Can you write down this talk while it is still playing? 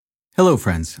Hello,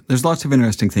 friends. There's lots of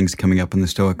interesting things coming up in the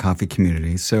Stoic Coffee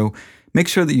community, so make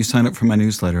sure that you sign up for my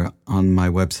newsletter on my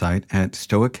website at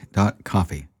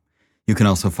stoic.coffee. You can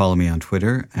also follow me on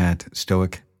Twitter at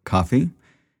stoiccoffee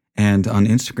and on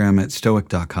Instagram at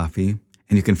stoic.coffee,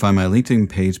 and you can find my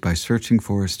LinkedIn page by searching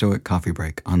for Stoic Coffee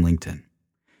Break on LinkedIn.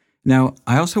 Now,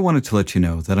 I also wanted to let you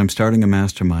know that I'm starting a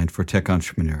mastermind for tech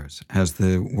entrepreneurs as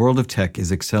the world of tech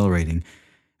is accelerating,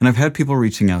 and I've had people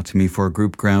reaching out to me for a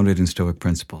group grounded in Stoic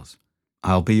principles.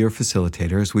 I'll be your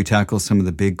facilitator as we tackle some of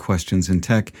the big questions in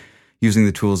tech using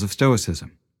the tools of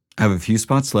Stoicism. I have a few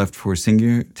spots left for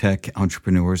senior tech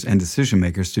entrepreneurs and decision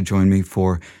makers to join me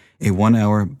for a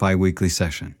 1-hour bi-weekly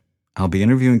session. I'll be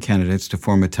interviewing candidates to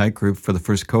form a tight group for the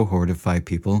first cohort of 5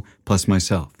 people, plus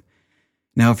myself.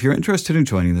 Now, if you're interested in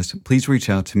joining this, please reach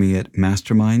out to me at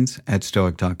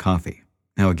masterminds@stoic.coffee.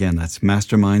 Now, again, that's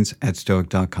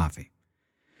masterminds@stoic.coffee.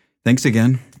 Thanks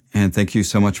again, and thank you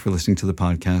so much for listening to the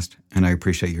podcast, and I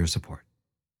appreciate your support.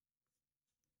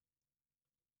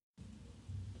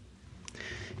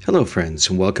 Hello, friends,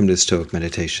 and welcome to Stoic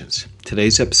Meditations.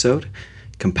 Today's episode,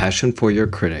 Compassion for Your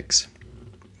Critics.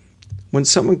 When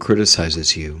someone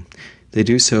criticizes you, they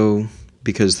do so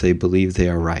because they believe they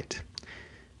are right.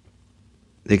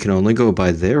 They can only go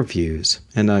by their views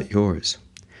and not yours.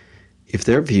 If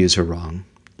their views are wrong,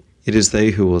 it is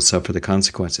they who will suffer the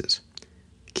consequences.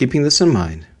 Keeping this in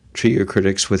mind, treat your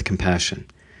critics with compassion.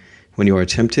 When you are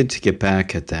tempted to get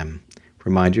back at them,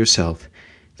 remind yourself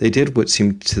they did what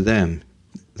seemed to them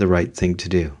the right thing to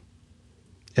do.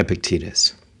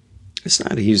 Epictetus. It's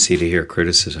not easy to hear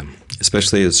criticism,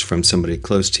 especially as from somebody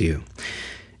close to you.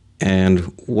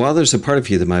 And while there's a part of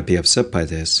you that might be upset by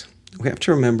this, we have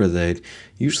to remember that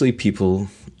usually people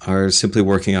are simply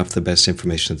working off the best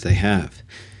information that they have.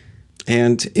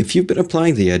 And if you've been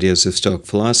applying the ideas of Stoic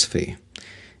philosophy,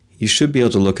 you should be able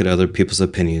to look at other people's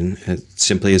opinion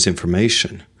simply as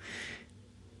information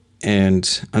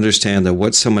and understand that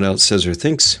what someone else says or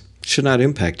thinks should not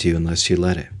impact you unless you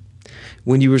let it.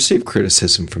 When you receive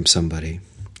criticism from somebody,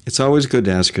 it's always good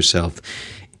to ask yourself,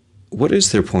 what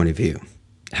is their point of view?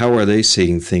 How are they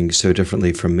seeing things so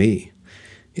differently from me?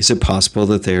 Is it possible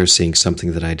that they are seeing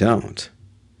something that I don't?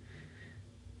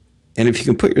 And if you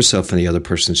can put yourself in the other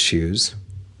person's shoes,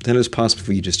 then it's possible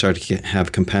for you to start to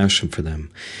have compassion for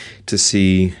them, to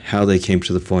see how they came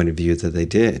to the point of view that they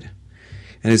did.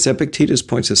 And as Epictetus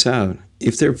points us out,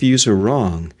 if their views are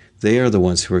wrong, they are the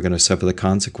ones who are going to suffer the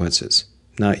consequences,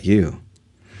 not you.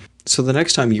 So the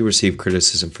next time you receive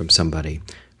criticism from somebody,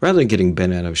 rather than getting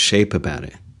bent out of shape about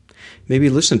it, maybe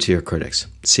listen to your critics,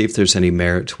 see if there's any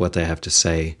merit to what they have to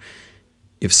say.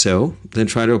 If so, then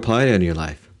try to apply it in your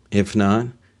life. If not,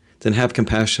 then have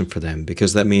compassion for them,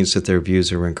 because that means that their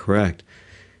views are incorrect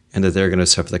and that they're going to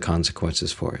suffer the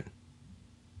consequences for it.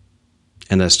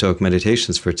 And that's Stoic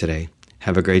Meditations for today.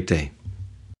 Have a great day.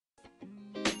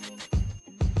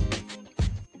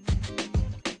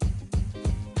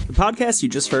 The podcast you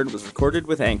just heard was recorded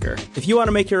with Anchor. If you want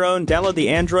to make your own, download the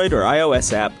Android or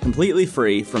iOS app completely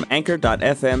free from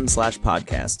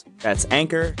anchor.fm/podcast. That's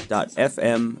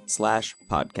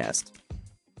anchor.fm/podcast.